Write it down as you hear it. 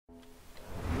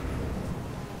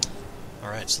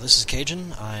Alright, so this is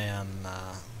Cajun. I am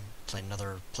playing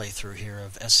another playthrough here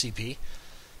of SCP.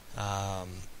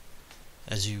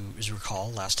 As you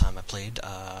recall, last time I played,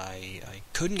 I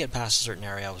couldn't get past a certain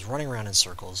area. I was running around in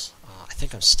circles. I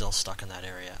think I'm still stuck in that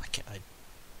area. I can't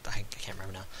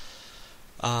remember now.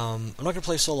 I'm not going to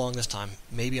play so long this time.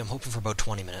 Maybe I'm hoping for about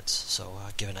 20 minutes, so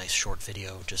give a nice short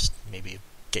video, just maybe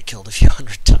get killed a few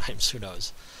hundred times, who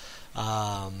knows.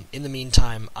 In the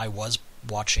meantime, I was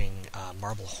watching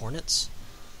Marble Hornets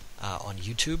on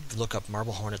YouTube. Look up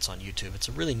Marble Hornets on YouTube. It's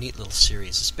a really neat little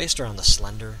series. It's based around the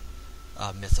Slender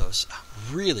mythos.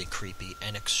 Really creepy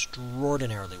and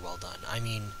extraordinarily well done. I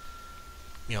mean,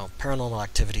 you know, Paranormal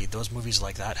Activity, those movies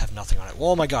like that have nothing on it.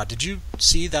 Oh my god, did you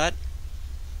see that?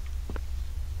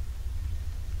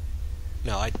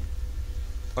 No,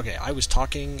 okay, I was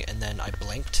talking and then I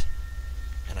blinked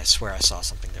and I swear I saw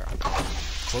something there. I'm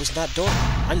closing that door.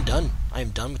 I'm done. I am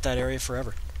done with that area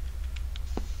forever.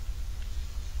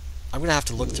 I'm going to have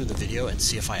to look through the video and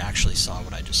see if I actually saw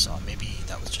what I just saw. Maybe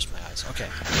that was just my eyes. Okay.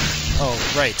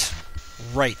 Oh, right.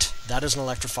 Right. That is an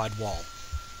electrified wall.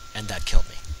 And that killed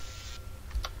me.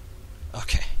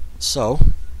 Okay. So.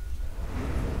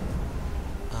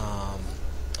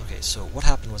 Okay, so what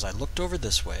happened was I looked over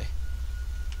this way.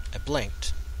 I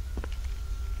blinked.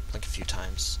 Blink a few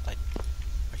times.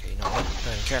 Okay, you know what?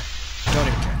 Don't even care. Don't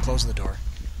even care. Closing the door.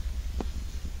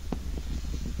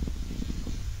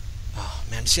 Oh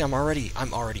man, see, I'm already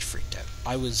freaked out.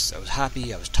 I was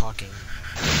happy. I was talking.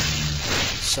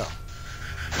 So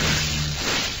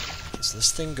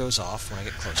this thing goes off when I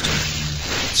get close to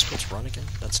it. What's run again?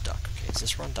 That's duck. Okay, is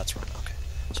this run? That's run. Okay.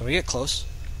 So when I get close,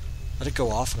 let it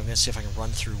go off, and I'm gonna see if I can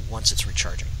run through once it's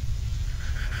recharging.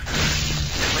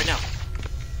 Right now.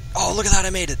 Oh, look at that! I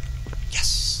made it.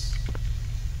 Yes.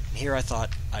 And here I thought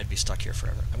I'd be stuck here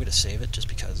forever. I'm gonna save it just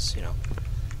because, you know,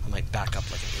 I might back up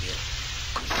like an idiot.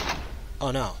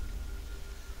 Oh no.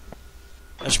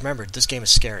 I just remembered, this game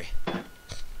is scary.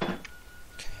 Okay,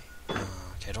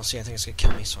 I don't see anything that's going to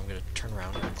kill me, so I'm going to turn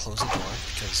around and close the door,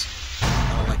 because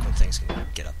I don't like when things can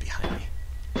get up behind me.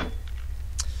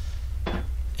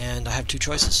 And I have two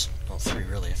choices. Well, three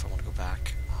really, if I want to go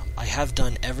back. I have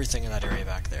done everything in that area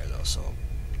back there, though, so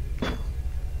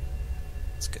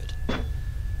it's good.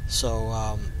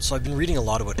 So, so I've been reading a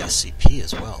lot about SCP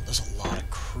as well. There's a lot of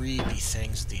creepy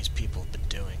things these people have been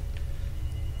doing.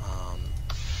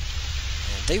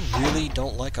 And they really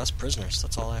don't like us prisoners.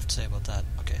 That's all I have to say about that.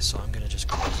 Okay, so I'm going to just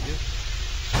close you.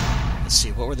 Let's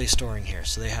see, what were they storing here?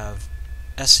 So they have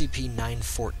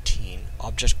SCP-914.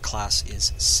 Object class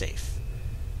is safe.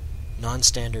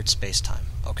 Non-standard space-time.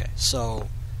 Okay, so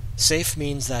safe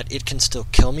means that it can still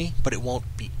kill me, but it won't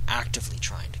be actively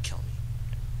trying to kill me.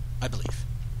 I believe.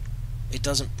 It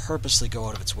doesn't purposely go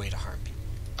out of its way to harm people.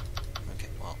 Okay,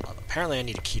 well, apparently I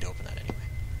need a key to open that anyway.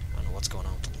 I don't know what's going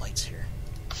on with the lights here.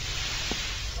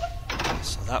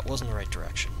 So that wasn't the right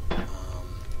direction.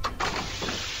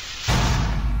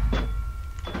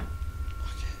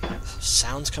 Okay,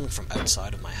 sounds coming from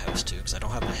outside of my house too, because I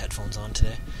don't have my headphones on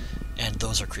today, and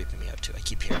those are creeping me out too. I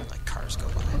keep hearing like cars go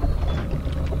by.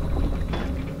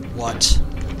 What?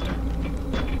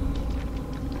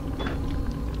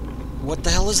 What the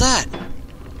hell is that?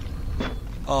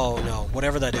 Oh no,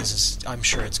 whatever that is I'm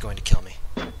sure it's going to kill me.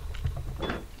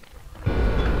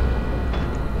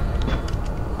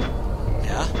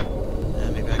 Yeah?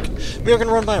 Maybe I can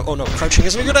run by him. Oh no, crouching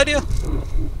isn't a good idea!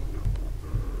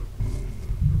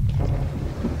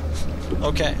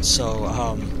 Okay, so,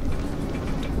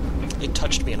 it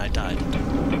touched me and I died.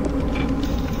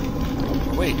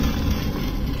 Wait.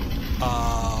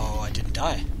 Oh, I didn't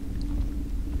die.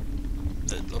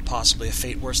 Possibly a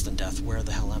fate worse than death. Where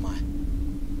the hell am I?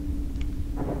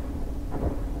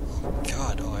 Oh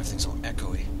god, oh, everything's all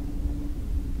echoey.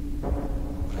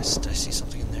 Did I see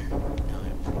something in there? No,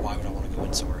 why would I want to go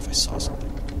in somewhere if I saw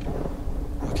something?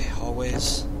 Okay,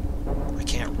 hallways. I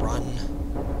can't run.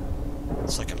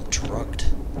 It's like I'm drugged.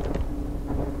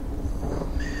 Oh,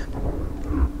 man.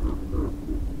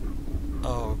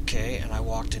 Okay, and I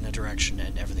walked in a direction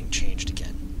and everything changed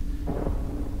again.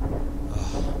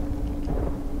 Oh.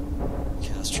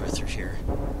 Okay, let's try through here.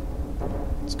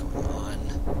 What's going on?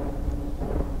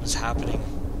 What is happening?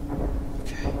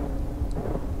 Okay.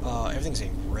 Everything's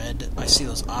getting red. I see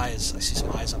those eyes. I see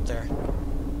some eyes up there.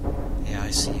 Yeah,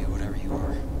 I see you, whatever you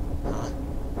are. Huh?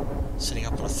 Sitting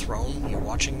up on a throne? You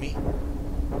watching me?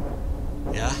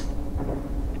 Yeah?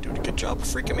 You're doing a good job of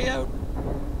freaking me out.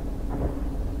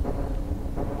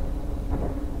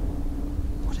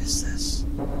 What is this?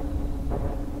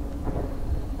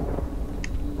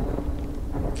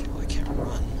 Okay, well I can't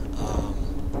run.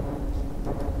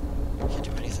 Can't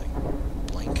do anything.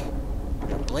 Blink.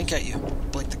 blink at you.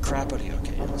 Blink the crap out of you.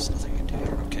 Okay, there's nothing I can do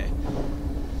here. Okay.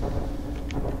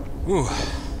 Ooh,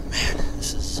 man,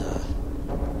 this is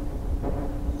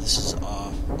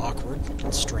awkward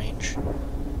and strange.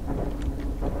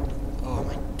 Oh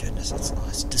my goodness, it's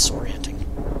disorienting.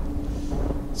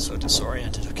 So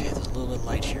disoriented. Okay, there's a little bit of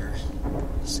light here.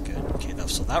 This is good. Okay,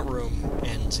 so that room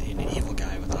ends in an evil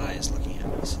guy with eyes looking at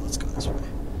me, so let's go this way.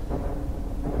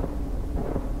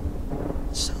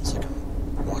 Sounds like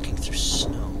I'm walking through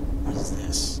snow. What is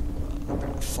this? I'm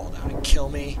going to fall down and kill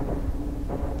me.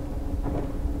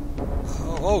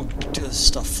 Oh, there's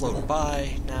stuff floating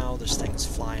by. Now there's things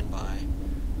flying by.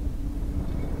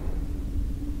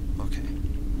 Okay.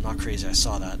 I'm not crazy, I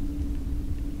saw that.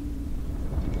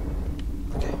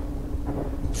 Okay.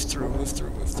 Move through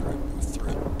it.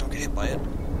 Don't get hit by it.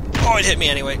 Oh, it hit me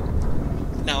anyway.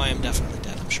 Now I am definitely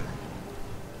dead, I'm sure.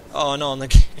 Oh no, and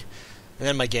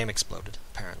then my game exploded,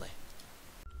 apparently.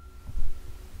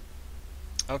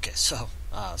 Okay, so,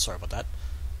 sorry about that.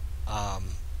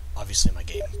 Obviously my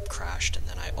game crashed, and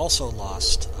then I also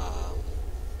lost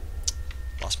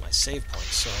my save point.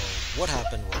 So what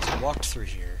happened was I walked through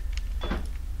here.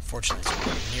 Fortunately, it's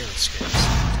not near the stairs.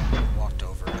 I walked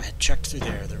over. I had checked through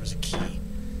there. There was a key.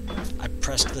 I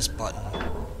pressed this button,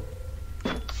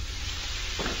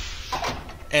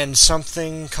 and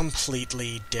something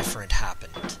completely different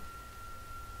happened.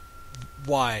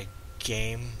 Why,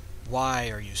 game? Why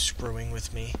are you screwing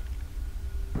with me?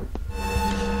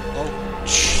 Oh,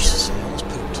 Jesus, I almost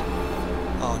pooped.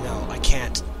 Oh no, I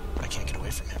can't get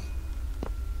away from him.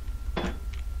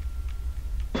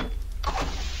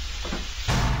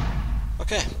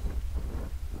 Okay.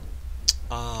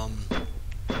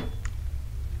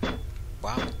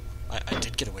 Wow, I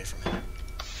did get away from him.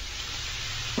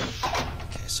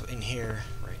 Okay, so in here,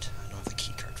 right, I don't have the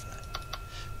key card for that.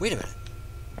 Wait a minute,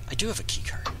 I do have a key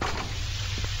card.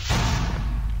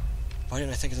 Why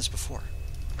didn't I think of this before?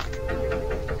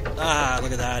 Ah,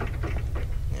 look at that.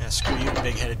 Yeah, screw you,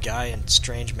 big-headed guy and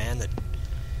strange man that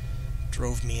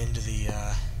drove me into the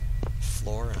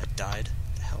floor and I died.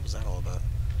 What the hell was that all about?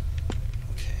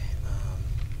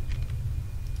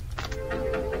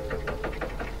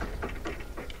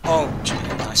 Oh, gee,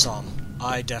 I saw him.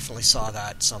 I definitely saw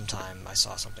that sometime. I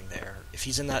saw something there. If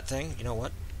he's in that thing, you know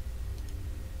what?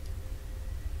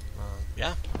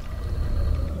 Yeah.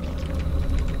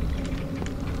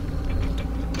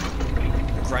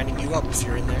 I'm grinding you up if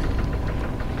you're in there.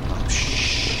 Oh,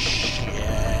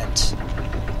 shit.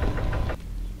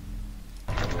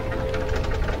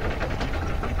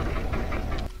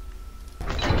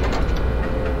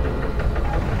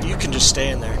 You can just stay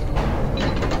in there.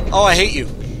 Oh, I hate you.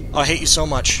 Oh, I hate you so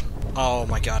much. Oh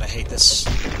my god, I hate this.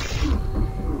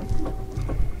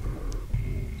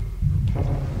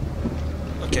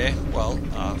 Okay, well,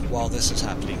 while this is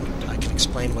happening, I can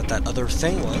explain what that other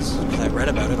thing was, because I read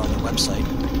about it on the website.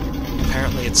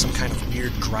 Apparently it's some kind of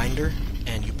weird grinder,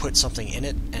 and you put something in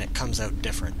it, and it comes out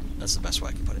different. That's the best way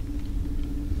I can put it.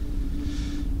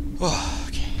 Oh,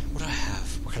 okay, what do I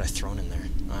have? What could I have thrown in there?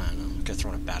 I don't know. I could have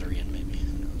thrown a battery in, maybe.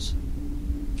 Who knows?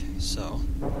 Okay, so,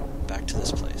 back to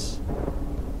this place.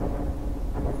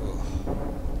 Oh.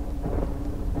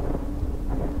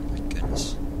 My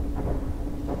goodness.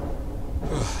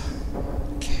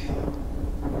 Okay.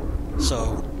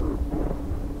 So,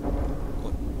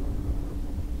 what?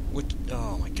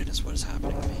 Oh my goodness, what is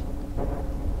happening to me?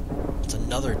 It's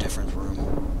another different room.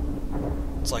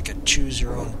 It's like a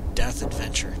choose-your-own-death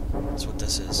adventure. That's what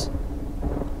this is.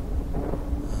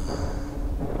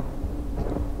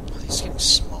 Oh, he's getting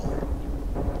smaller.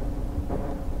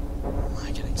 Am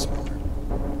I getting smaller?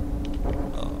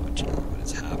 Oh, gee, what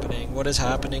is happening? What is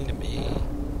happening to me?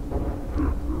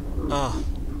 Oh,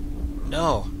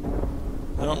 no.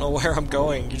 I don't know where I'm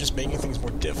going. You're just making things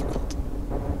more difficult.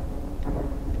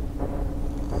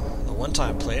 The one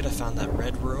time I played, I found that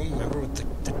red room. Remember with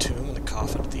the tomb and the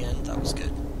coffin at the end? That was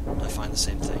good. Did I find the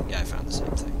same thing? Yeah, I found the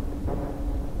same thing.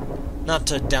 Not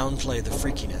to downplay the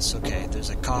freakiness. Okay,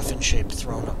 there's a coffin-shaped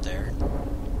throne up there.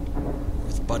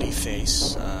 With Buddy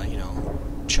Face, you know,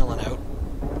 chilling out.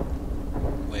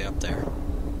 Way up there.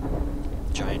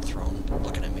 Giant throne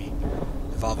looking at me.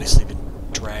 I've obviously been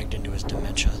dragged into his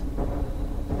dementia.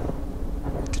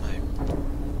 Can I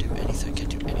do anything? Can't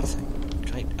do anything.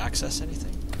 Can I access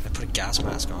anything? Can I put a gas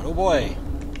mask on? Oh boy!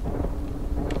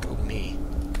 Go me.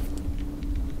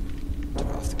 Took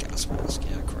off the gas mask.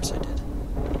 Yeah, of course I did.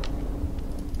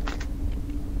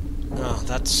 No,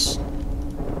 that's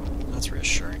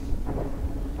reassuring.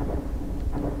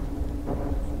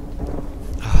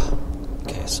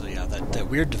 Okay, so yeah, that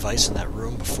weird device in that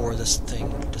room before this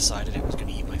thing decided it was going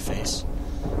to eat my face.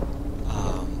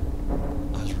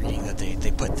 I was reading that they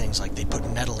they put things like they put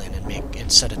metal in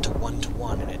and set it to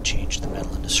 1:1, and it changed the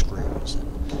metal into screws.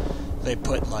 And they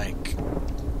put like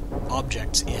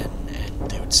objects in, and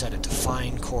they would set it to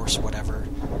fine, coarse, whatever.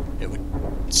 It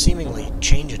would seemingly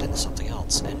change it into something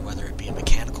else, and whether it be a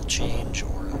mechanical change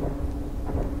or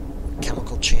a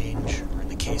chemical change, or in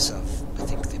the case of, I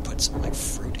think they put some like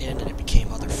fruit in, and it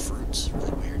became other fruits.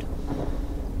 Really weird.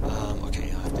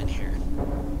 Okay, I've been here.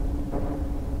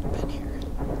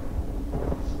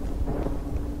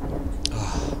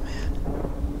 Oh man,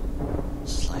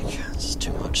 this is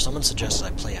too much. Someone suggested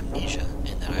I play Amnesia,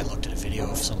 and then I looked at a video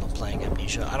of someone playing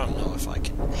Amnesia. I don't know if I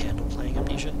can handle playing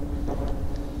Amnesia.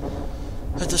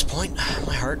 At this point,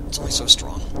 my heart is only so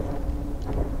strong.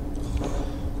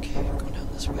 Okay, I'm going down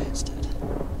this way instead.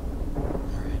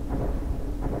 Alright.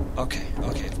 Okay,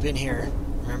 I've been here.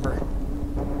 Remember?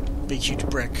 Big huge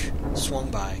brick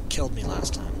swung by, killed me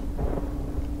last time.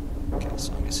 Okay,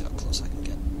 so I'm gonna see how close I can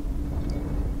get.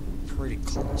 Pretty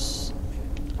close.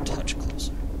 Maybe a touch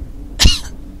closer.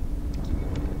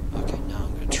 Okay, now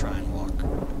I'm gonna try and walk.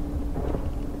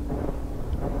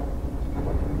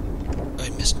 Oh,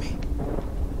 it missed me.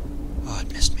 Oh, it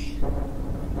missed me.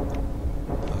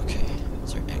 Okay.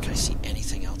 Can I see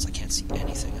anything else? I can't see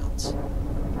anything else.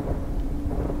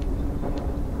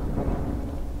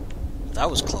 That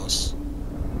was close.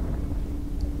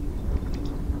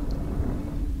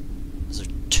 Is there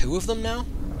 2 of them now?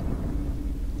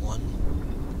 1,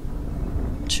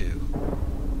 2.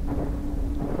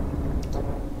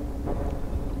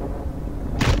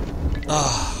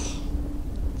 Ah, I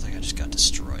think I just got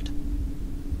destroyed.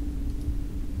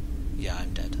 Yeah,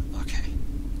 I'm dead. Okay.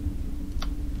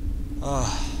 Oh,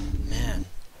 man.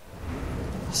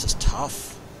 This is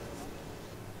tough.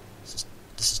 This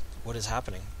is what is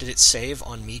happening. Did it save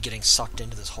on me getting sucked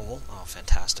into this hole? Oh,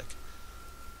 fantastic.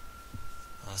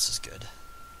 Oh, this is good.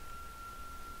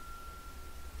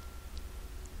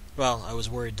 Well, I was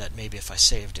worried that maybe if I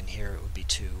saved in here it would be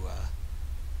too,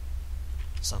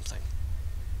 something.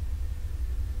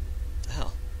 What the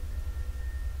hell?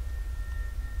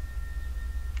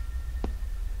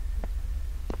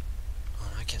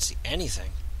 Oh, I can't see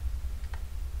anything.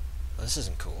 Well, this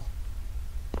isn't cool.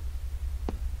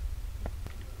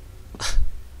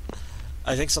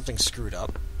 I think something's screwed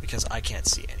up, because I can't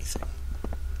see anything.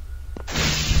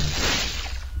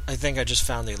 I think I just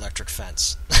found the electric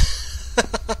fence.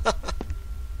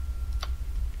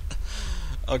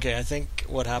 Okay, I think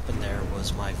what happened there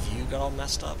was my view got all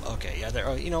messed up. Okay, yeah, there.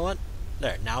 Oh, you know what?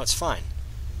 There, now it's fine.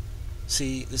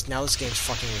 See, now this game's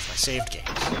fucking with my saved games.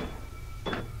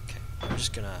 Okay, we're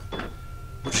just gonna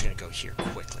go here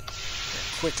quickly. We're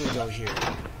gonna quickly go here,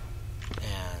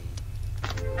 and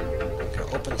I'm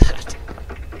gonna open that.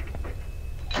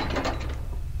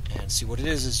 And see, what it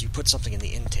is you put something in the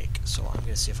intake. So I'm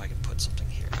gonna see if I can put something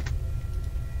here.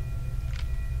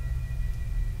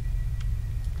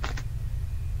 Okay,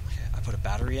 I put a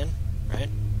battery in, right?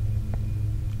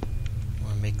 I'm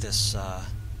gonna make this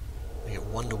make it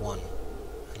 1:1,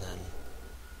 and then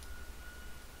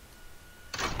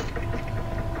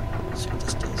see what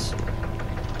this does. No,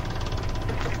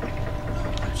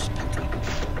 I just pick up.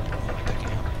 What am I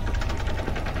picking up?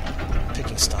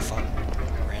 Picking stuff up,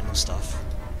 random stuff.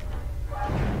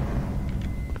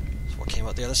 So what came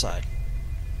out the other side?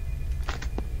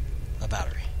 A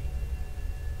battery.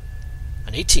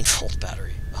 An 18-volt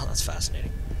battery. Oh, that's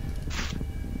fascinating.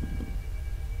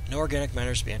 No organic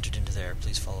matters to be entered into there.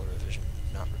 Please follow revision,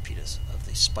 not repeat us, of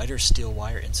the spider steel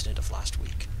wire incident of last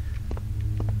week.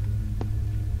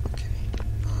 Okay.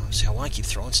 See, I want to keep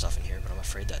throwing stuff in here, but I'm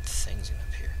afraid that thing's going to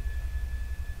appear.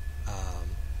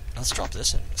 Let's drop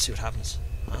this in. Let's see what happens.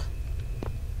 Huh?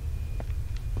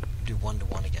 Do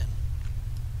 1:1 again.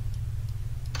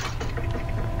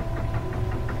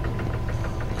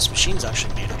 This machine's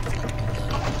actually made up of like 1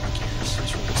 million gears.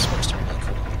 It's really supposed to be really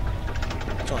cool. I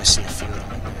can only see a few of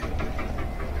them in there.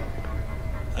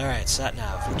 Alright, sat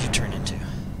nav. What'd you turn into?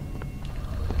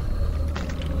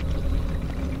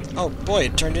 Oh boy,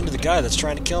 it turned into the guy that's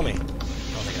trying to kill me. I don't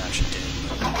think it actually did.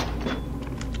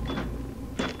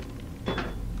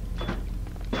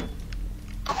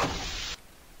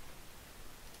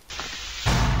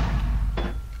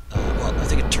 Well, I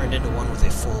think it turned into one with a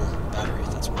full battery,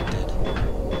 if that's what it did.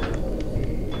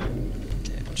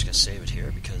 Okay, I'm just gonna save it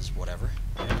here because whatever.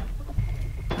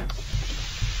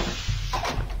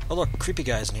 Oh look, creepy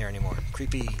guy's in here anymore.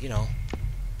 Creepy, you know,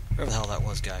 whoever the hell that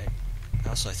was guy.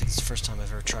 Also, I think it's the first time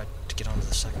I've ever tried to get onto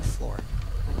the 2nd floor.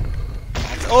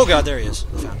 Oh god, there he is.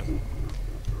 I found him.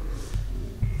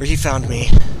 Or he found me.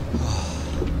 Oh,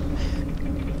 man.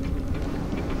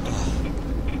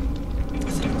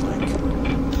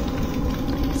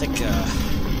 I think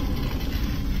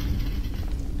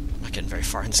very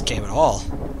far in this game at all.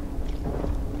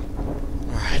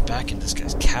 Alright, back into this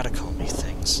guy's catacomby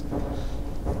things.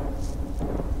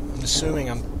 I'm assuming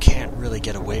I can't really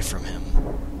get away from him.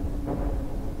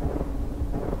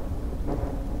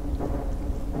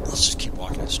 Let's just keep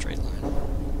walking in a straight line.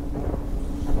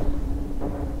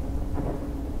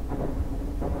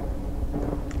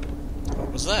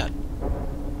 What was that?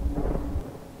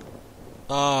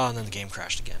 Oh, and then the game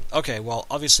crashed again. Okay, well,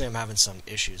 obviously I'm having some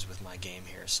issues with my game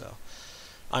here, so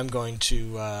I'm going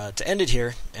to end it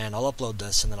here, and I'll upload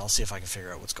this, and then I'll see if I can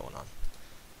figure out what's going on.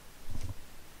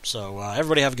 So,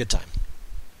 everybody have a good time.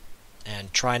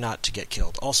 And try not to get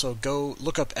killed. Also, go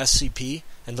look up SCP,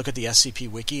 and look at the SCP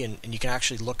wiki, and you can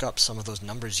actually look up some of those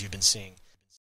numbers you've been seeing.